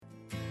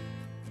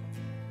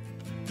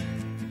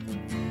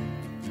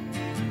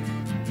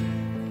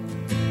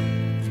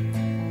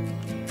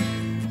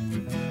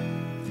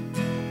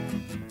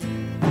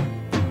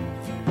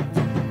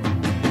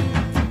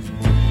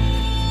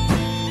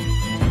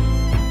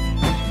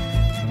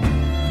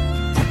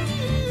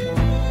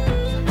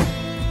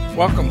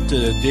Welcome to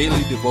the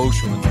Daily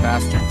Devotion with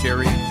Pastor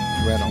Terry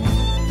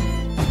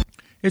Reynolds.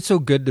 It's so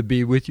good to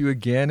be with you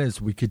again as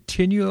we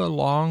continue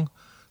along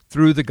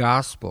through the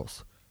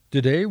Gospels.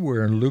 Today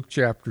we're in Luke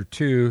chapter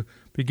 2,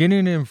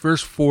 beginning in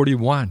verse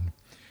 41.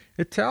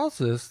 It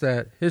tells us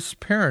that his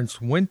parents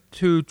went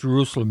to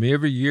Jerusalem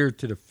every year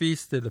to the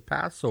feast of the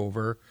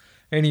Passover,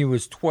 and he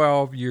was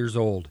 12 years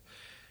old.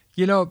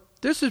 You know,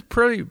 this is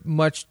pretty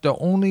much the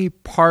only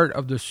part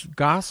of the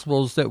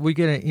Gospels that we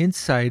get an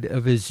insight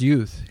of his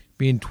youth.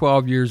 Being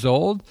 12 years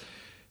old,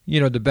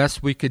 the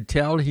best we could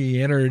tell,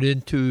 he entered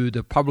into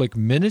the public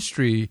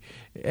ministry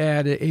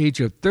at the age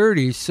of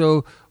 30.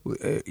 So,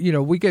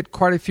 we get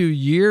quite a few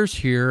years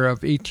here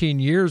of 18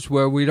 years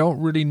where we don't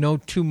really know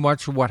too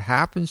much of what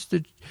happens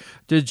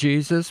to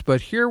Jesus.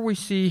 But here we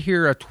see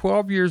here at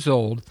 12 years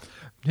old,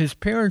 his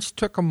parents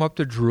took him up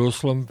to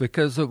Jerusalem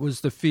because it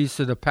was the feast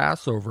of the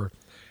Passover.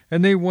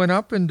 And they went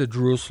up into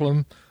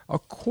Jerusalem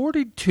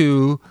according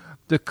to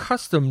the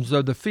customs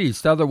of the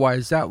feast.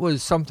 Otherwise, that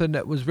was something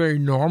that was very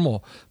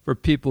normal for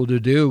people to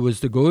do, was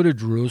to go to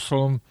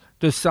Jerusalem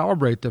to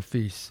celebrate the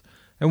feast.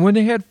 And when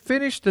they had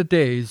finished the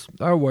days,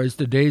 otherwise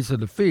the days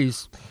of the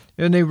feast,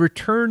 and they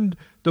returned,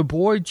 the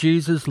boy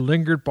Jesus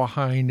lingered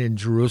behind in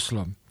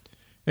Jerusalem.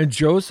 And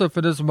Joseph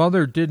and his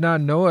mother did not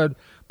know it,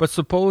 but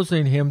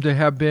supposing him to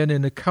have been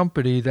in the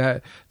company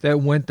that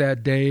went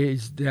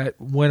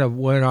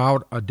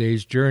out a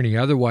day's journey.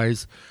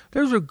 Otherwise,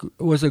 there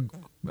was a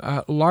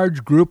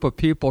large group of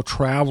people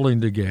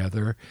traveling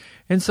together.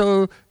 And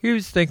so he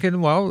was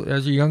thinking, well,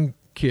 as a young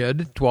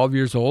kid, 12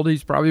 years old,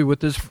 he's probably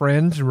with his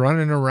friends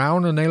running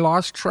around, and they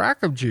lost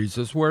track of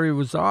Jesus, where he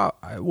was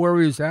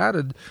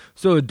at.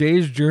 So a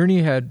day's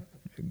journey had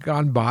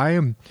gone by,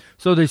 and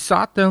so they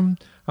sought them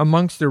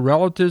amongst their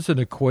relatives and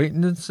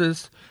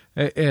acquaintances,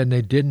 and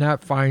they did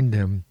not find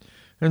him.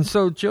 And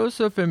so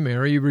Joseph and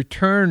Mary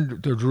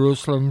returned to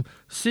Jerusalem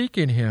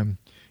seeking him.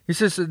 He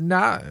says,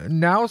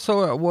 now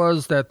so it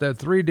was that the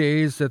 3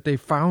 days that they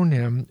found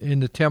him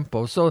in the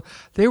temple. So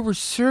they were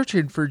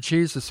searching for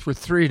Jesus for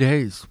 3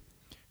 days.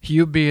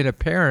 You being a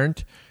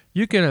parent,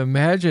 you can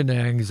imagine the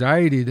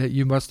anxiety that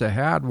you must have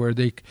had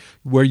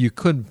where you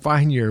couldn't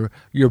find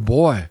your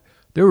boy.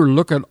 They were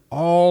looking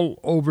all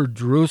over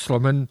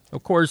Jerusalem, and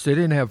of course they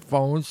didn't have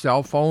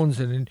cell phones,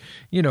 and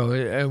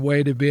a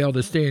way to be able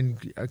to stay in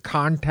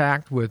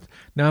contact with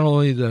not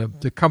only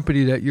the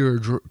company that you're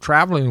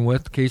traveling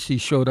with, in case he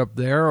showed up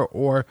there,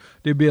 or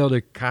to be able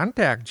to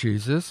contact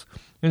Jesus.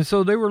 And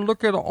so they were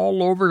looking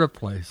all over the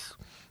place.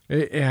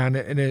 And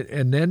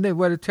then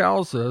what it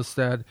tells us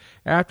that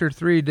after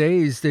 3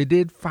 days they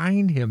did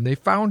find him. They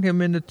found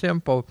him in the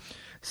temple,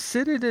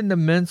 sitting in the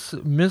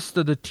midst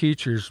of the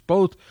teachers,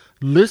 both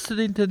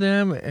listening to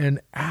them and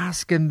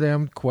asking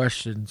them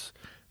questions.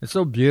 It's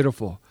so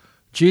beautiful.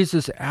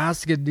 Jesus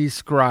asking these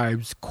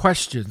scribes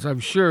questions. I'm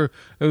sure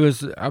it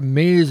was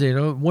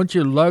amazing. Wouldn't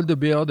you love to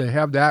be able to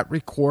have that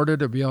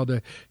recorded, to be able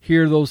to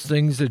hear those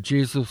things that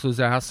Jesus was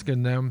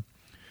asking them?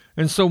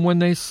 And so when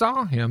they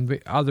saw him,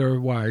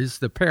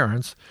 the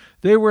parents,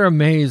 they were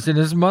amazed. And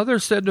his mother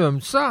said to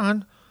him,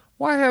 "Son,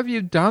 why have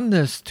you done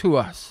this to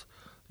us?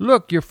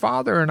 Look, your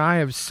father and I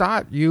have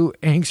sought you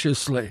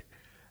anxiously."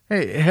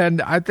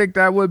 And I think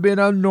that would have been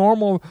a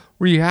normal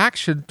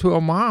reaction to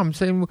a mom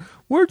saying,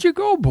 "Where'd you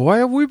go,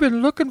 boy? We've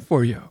been looking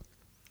for you."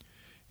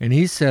 And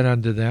he said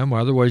unto them,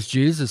 otherwise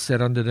Jesus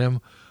said unto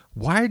them,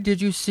 "Why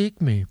did you seek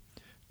me?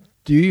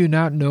 Do you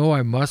not know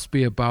I must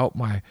be about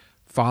my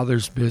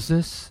Father's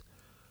business?"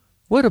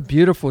 What a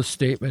beautiful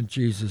statement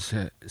Jesus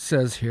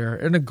says here,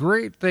 and a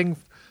great thing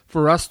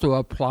for us to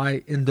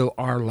apply into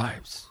our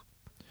lives.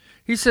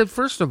 He said,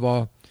 first of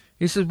all,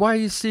 he said, "Why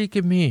are you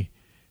seeking me?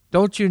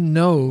 Don't you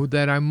know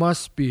that I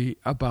must be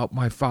about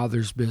my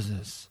Father's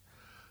business?"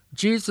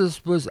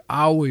 Jesus was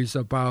always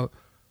about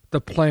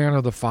the plan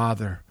of the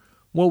Father.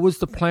 What was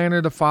the plan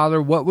of the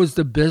Father? What was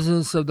the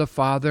business of the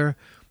Father?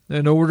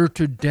 In order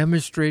to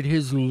demonstrate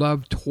his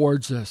love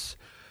towards us.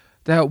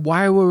 That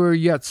while we were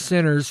yet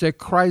sinners, that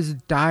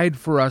Christ died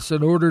for us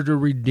in order to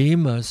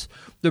redeem us,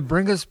 to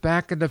bring us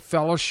back into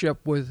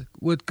fellowship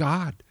with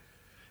God.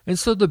 And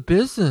so the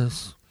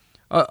business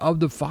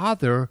of the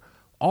Father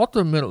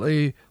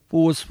ultimately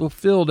was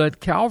fulfilled at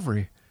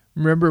Calvary.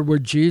 Remember where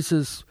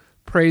Jesus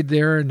prayed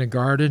there in the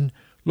garden,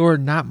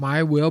 "Lord, not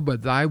my will,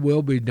 but thy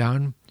will be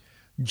done."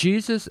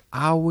 Jesus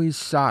always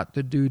sought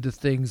to do the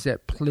things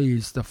that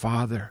pleased the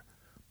Father.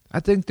 I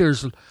think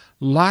there's a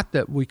lot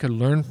that we can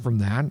learn from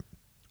that.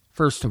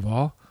 First of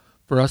all,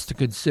 for us to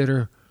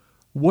consider,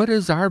 what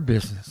is our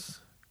business?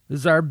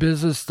 Is our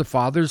business the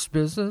Father's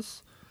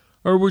business?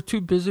 Or we're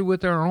too busy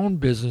with our own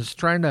business,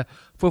 trying to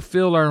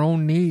fulfill our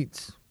own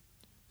needs?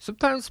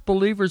 Sometimes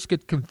believers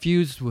get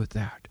confused with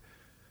that.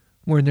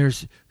 When they're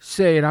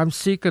saying, "I'm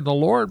seeking the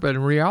Lord," but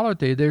in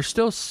reality, they're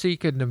still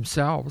seeking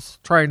themselves,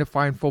 trying to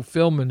find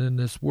fulfillment in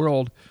this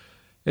world.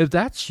 If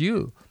that's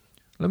you,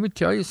 let me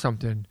tell you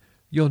something.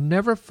 You'll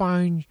never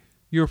find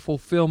your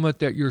fulfillment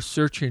that you're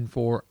searching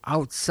for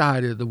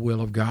outside of the will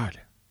of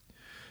God.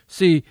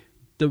 See,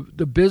 the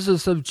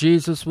business of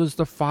Jesus was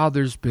the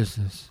Father's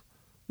business.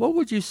 What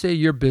would you say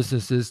your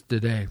business is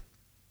today?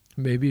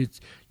 Maybe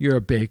you're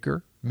a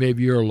baker.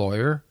 Maybe you're a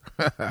lawyer.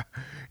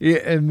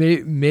 And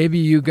maybe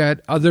you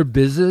got other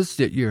business,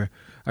 that you're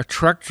a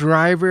truck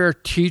driver, a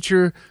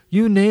teacher,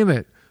 you name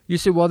it. You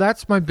say, well,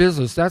 that's my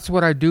business. That's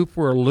what I do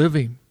for a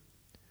living.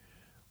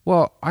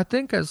 Well, I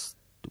think in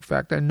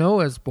fact, I know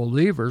as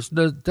believers,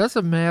 it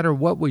doesn't matter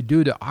what we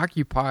do to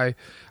occupy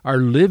our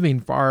living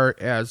far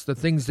as the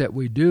things that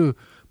we do,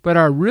 but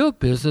our real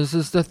business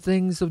is the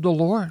things of the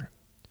Lord.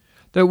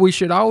 That we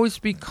should always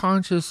be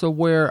conscious,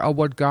 aware of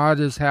what God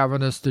is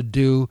having us to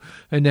do,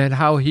 and then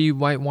how He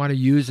might want to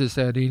use us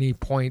at any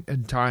point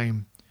in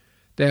time.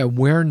 The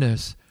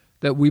awareness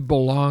that we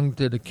belong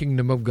to the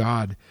kingdom of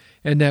God,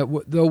 and that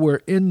though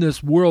we're in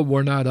this world,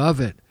 we're not of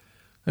it.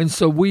 And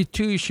so we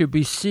too should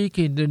be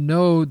seeking to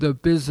know the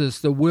business,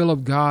 the will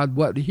of God,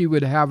 what He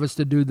would have us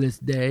to do this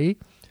day,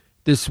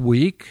 this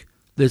week,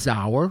 this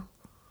hour.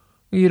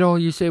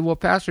 You say, well,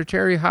 Pastor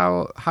Terry,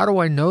 how do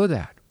I know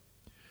that?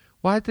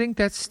 Well, I think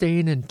that's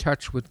staying in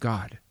touch with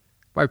God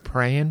by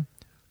praying,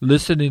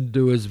 listening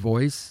to His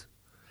voice.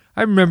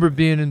 I remember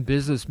being in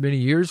business many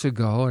years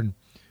ago and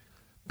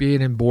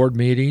being in board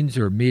meetings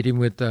or meeting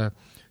with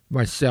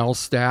my sales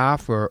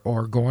staff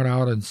or going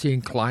out and seeing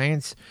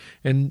clients.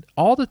 And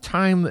all the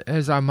time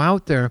as I'm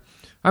out there,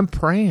 I'm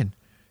praying.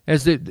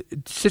 As the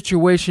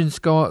situations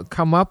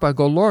come up, I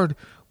go, Lord,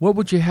 what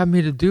would you have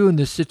me to do in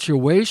this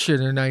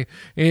situation?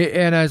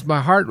 And as my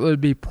heart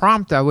would be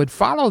prompt, I would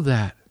follow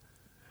that.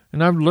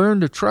 And I've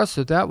learned to trust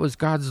that was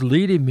God's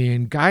leading me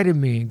and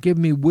guiding me and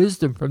giving me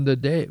wisdom for the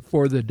day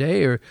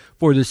or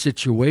for the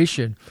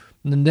situation.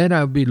 And then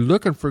I'll be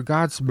looking for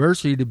God's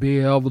mercy to be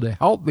able to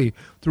help me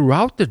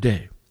throughout the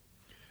day.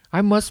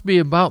 I must be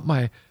about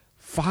my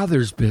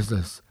Father's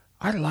business.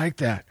 I like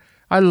that.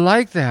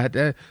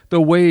 The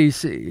way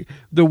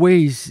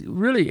he's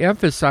really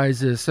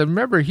emphasized this. And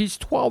remember, he's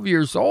 12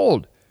 years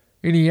old,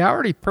 and he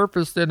already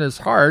purposed in his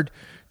heart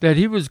that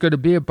he was going to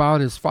be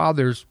about his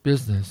Father's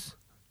business.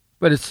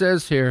 But it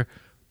says here,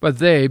 but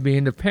they,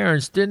 being the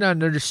parents, did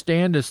not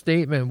understand the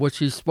statement which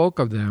he spoke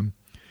of them.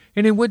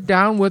 And he went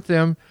down with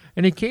them,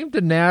 and he came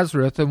to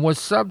Nazareth and was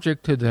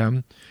subject to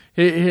them.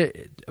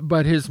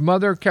 But his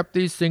mother kept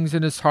these things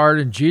in his heart,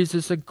 and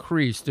Jesus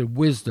increased in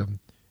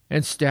wisdom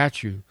and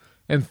stature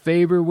and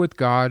favor with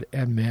God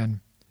and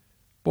men.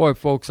 Boy,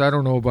 folks, I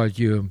don't know about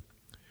you.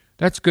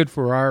 That's good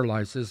for our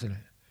lives, isn't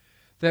it?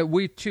 That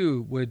we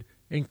too would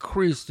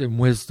increase in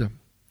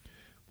wisdom.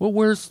 Well,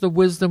 where's the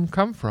wisdom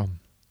come from?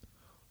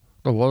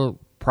 Well,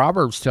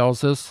 Proverbs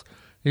tells us,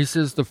 he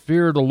says, the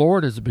fear of the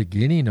Lord is the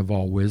beginning of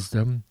all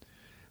wisdom.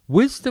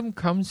 Wisdom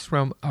comes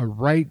from a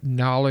right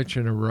knowledge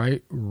and a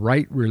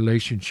right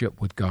relationship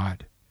with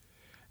God.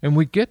 And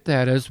we get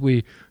that as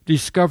we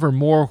discover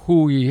more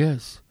who He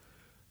is.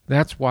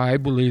 That's why I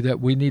believe that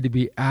we need to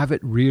be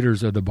avid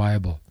readers of the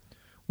Bible.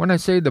 When I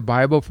say the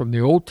Bible, from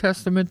the Old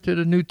Testament to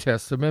the New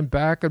Testament,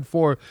 back and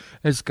forth,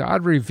 as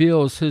God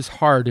reveals His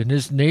heart and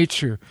His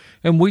nature,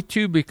 and we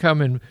too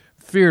become in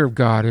fear of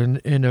God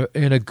in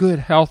a good,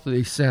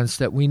 healthy sense,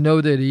 that we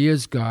know that He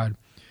is God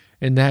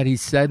and that He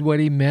said what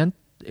He meant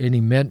and He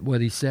meant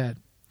what He said.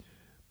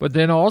 But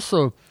then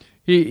also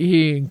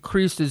he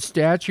increased in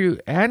stature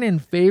and in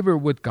favor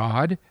with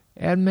God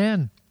and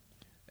men.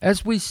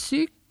 As we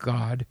seek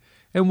God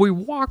and we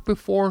walk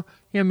before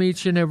Him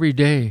each and every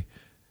day,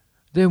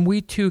 then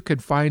we too can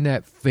find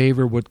that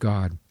favor with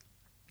God.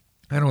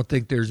 I don't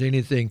think there's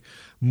anything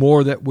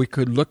more that we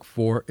could look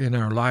for in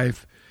our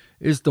life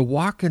is to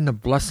walk in the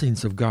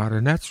blessings of God.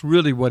 And that's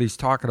really what he's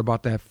talking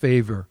about, that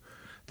favor,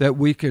 that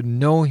we could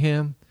know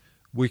Him,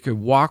 we could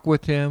walk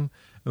with Him,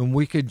 and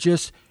we could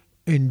just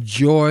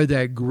enjoy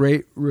that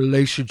great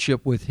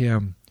relationship with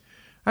Him.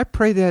 I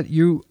pray that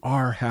you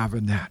are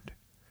having that.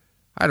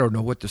 I don't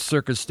know what the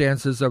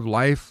circumstances of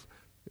life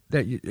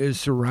that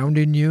is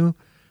surrounding you,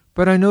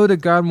 but I know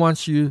that God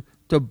wants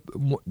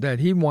that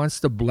He wants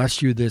to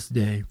bless you this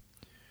day.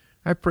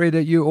 I pray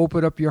that you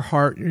open up your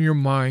heart and your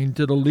mind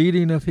to the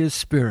leading of His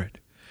Spirit,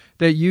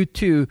 that you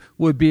too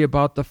would be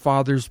about the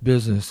Father's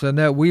business, and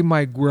that we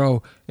might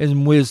grow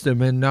in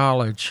wisdom and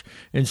knowledge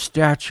and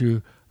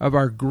stature of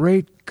our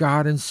great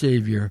God and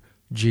Savior,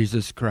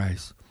 Jesus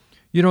Christ.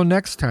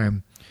 Next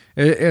time,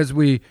 as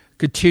we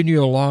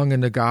continue along in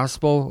the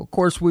gospel, of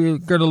course, we're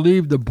going to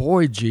leave the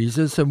boy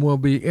Jesus and we'll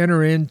be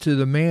entering into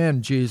the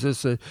man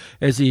Jesus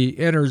as he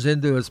enters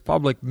into his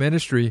public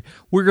ministry.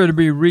 We're going to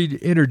be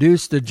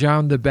reintroduced to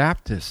John the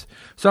Baptist.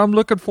 So I'm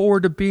looking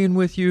forward to being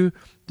with you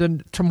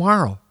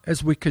tomorrow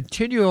as we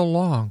continue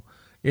along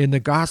in the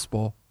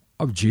gospel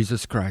of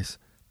Jesus Christ.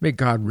 May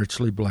God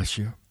richly bless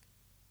you.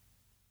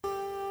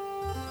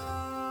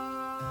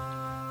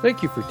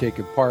 Thank you for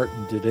taking part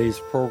in today's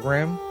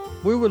program.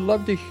 We would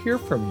love to hear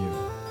from you.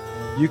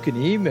 You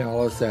can email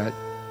us at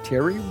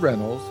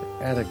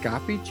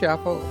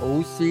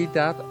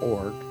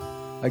terryreynolds@agapechapeleoc.org.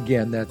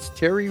 Again, that's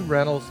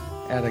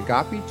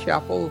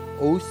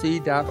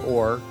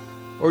terryreynolds@agapechapeleoc.org.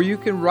 Or you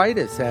can write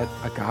us at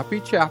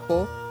Agape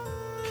Chapel,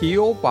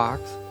 P.O.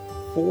 Box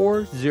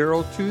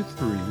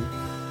 4023,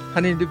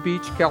 Huntington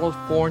Beach,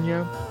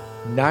 California,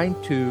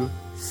 927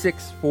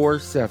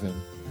 647.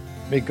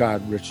 May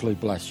God richly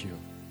bless you.